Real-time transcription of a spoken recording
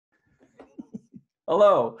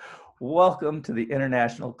Hello, welcome to the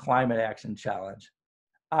International Climate Action Challenge.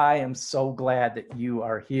 I am so glad that you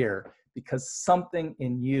are here because something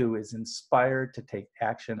in you is inspired to take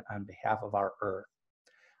action on behalf of our Earth.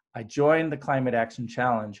 I joined the Climate Action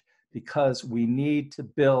Challenge because we need to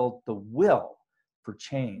build the will for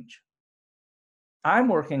change. I'm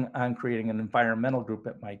working on creating an environmental group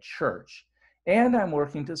at my church, and I'm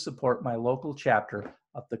working to support my local chapter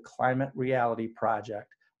of the Climate Reality Project,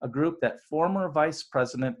 a group that former Vice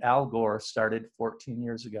President Al Gore started 14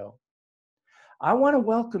 years ago. I want to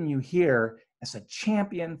welcome you here as a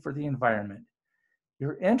champion for the environment.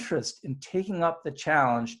 Your interest in taking up the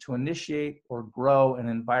challenge to initiate or grow an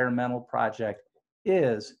environmental project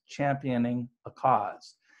is championing a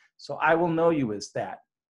cause. So I will know you as that,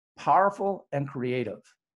 powerful and creative.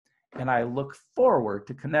 And I look forward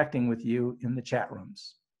to connecting with you in the chat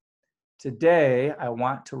rooms. Today, I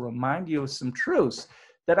want to remind you of some truths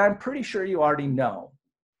that I'm pretty sure you already know,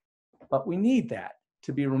 but we need that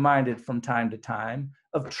to be reminded from time to time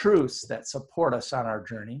of truths that support us on our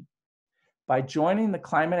journey. By joining the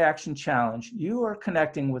Climate Action Challenge, you are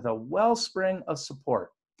connecting with a wellspring of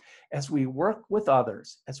support. As we work with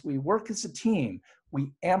others, as we work as a team,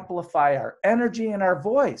 we amplify our energy and our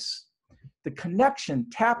voice. The connection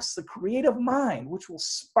taps the creative mind, which will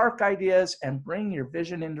spark ideas and bring your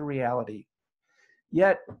vision into reality.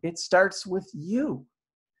 Yet it starts with you.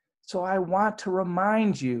 So I want to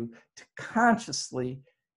remind you to consciously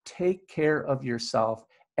take care of yourself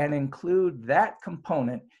and include that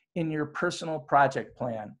component in your personal project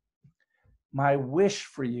plan. My wish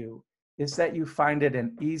for you is that you find it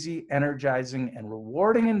an easy, energizing, and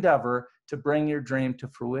rewarding endeavor to bring your dream to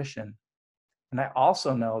fruition. And I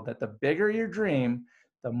also know that the bigger your dream,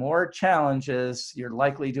 the more challenges you're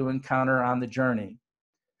likely to encounter on the journey.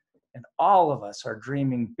 And all of us are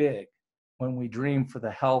dreaming big when we dream for the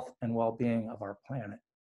health and well-being of our planet.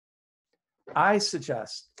 I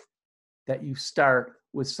suggest that you start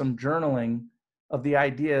with some journaling of the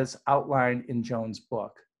ideas outlined in Joan's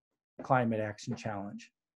book, Climate Action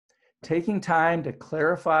Challenge. Taking time to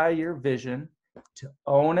clarify your vision, to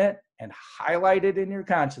own it and highlight it in your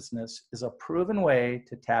consciousness is a proven way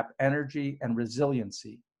to tap energy and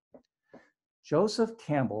resiliency. Joseph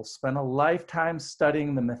Campbell spent a lifetime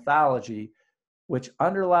studying the mythology which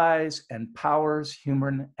underlies and powers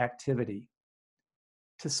human activity.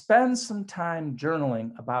 To spend some time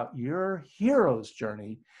journaling about your hero's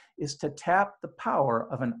journey is to tap the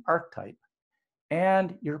power of an archetype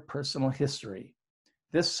and your personal history.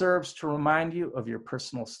 This serves to remind you of your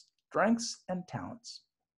personal strengths and talents.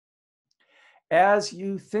 As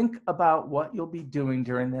you think about what you'll be doing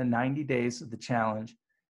during the 90 days of the challenge,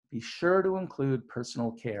 be sure to include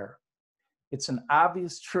personal care. It's an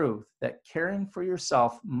obvious truth that caring for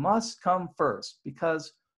yourself must come first,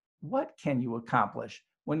 because what can you accomplish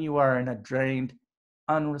when you are in a drained,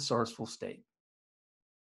 unresourceful state?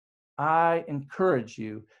 I encourage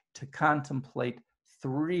you to contemplate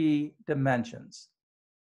 3 dimensions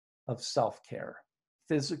of self-care: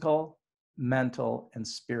 physical, mental, and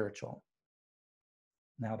spiritual.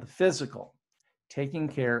 Now, the physical, taking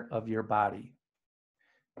care of your body.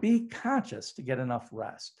 Be conscious to get enough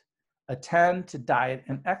rest. Attend to diet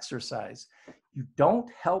and exercise. You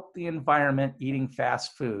don't help the environment eating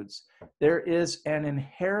fast foods. There is an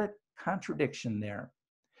inherent contradiction there.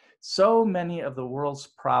 So many of the world's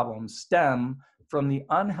problems stem from the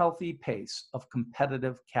unhealthy pace of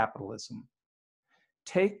competitive capitalism.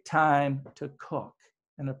 Take time to cook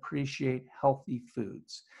and appreciate healthy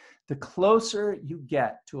foods. The closer you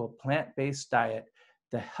get to a plant-based diet,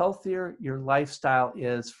 the healthier your lifestyle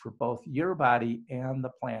is for both your body and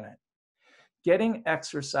the planet. Getting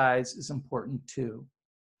exercise is important too.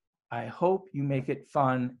 I hope you make it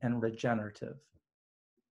fun and regenerative.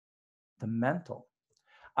 The mental.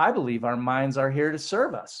 I believe our minds are here to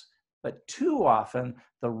serve us, but too often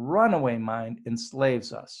the runaway mind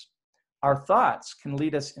enslaves us. Our thoughts can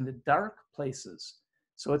lead us into dark places,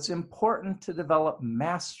 so it's important to develop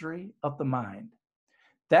mastery of the mind.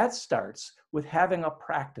 That starts with having a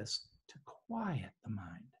practice to quiet the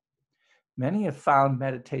mind. Many have found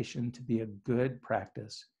meditation to be a good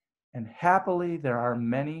practice, and happily there are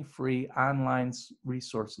many free online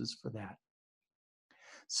resources for that.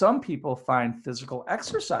 Some people find physical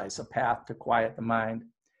exercise a path to quiet the mind.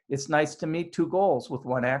 It's nice to meet 2 goals with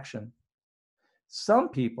 1 action. Some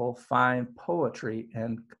people find poetry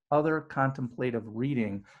and other contemplative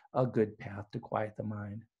reading a good path to quiet the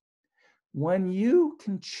mind. When you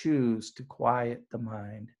can choose to quiet the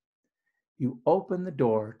mind, you open the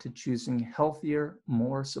door to choosing healthier,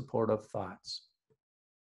 more supportive thoughts.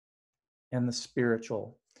 And the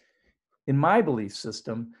spiritual. In my belief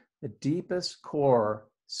system, The deepest core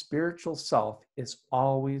spiritual self is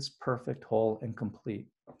always perfect, whole, and complete.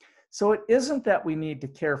 So it isn't that we need to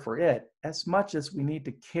care for it as much as we need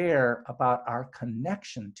to care about our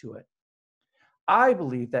connection to it. I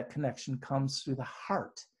believe that connection comes through the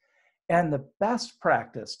heart. And the best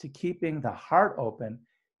practice to keeping the heart open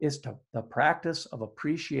is the practice of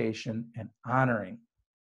appreciation and honoring.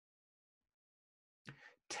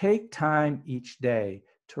 Take time each day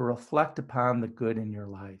to reflect upon the good in your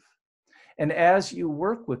life. And as you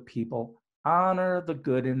work with people, honor the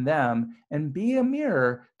good in them and be a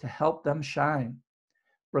mirror to help them shine.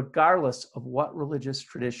 Regardless of what religious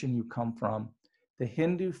tradition you come from, the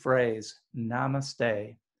Hindu phrase,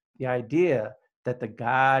 namaste, the idea that the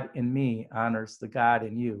God in me honors the God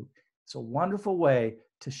in you, is a wonderful way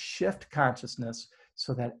to shift consciousness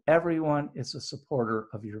so that everyone is a supporter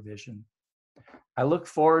of your vision. I look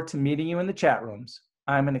forward to meeting you in the chat rooms.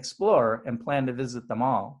 I'm an explorer and plan to visit them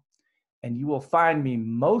all. And you will find me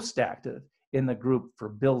most active in the group for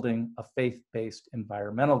building a faith-based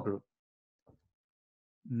environmental group.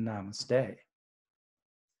 Namaste.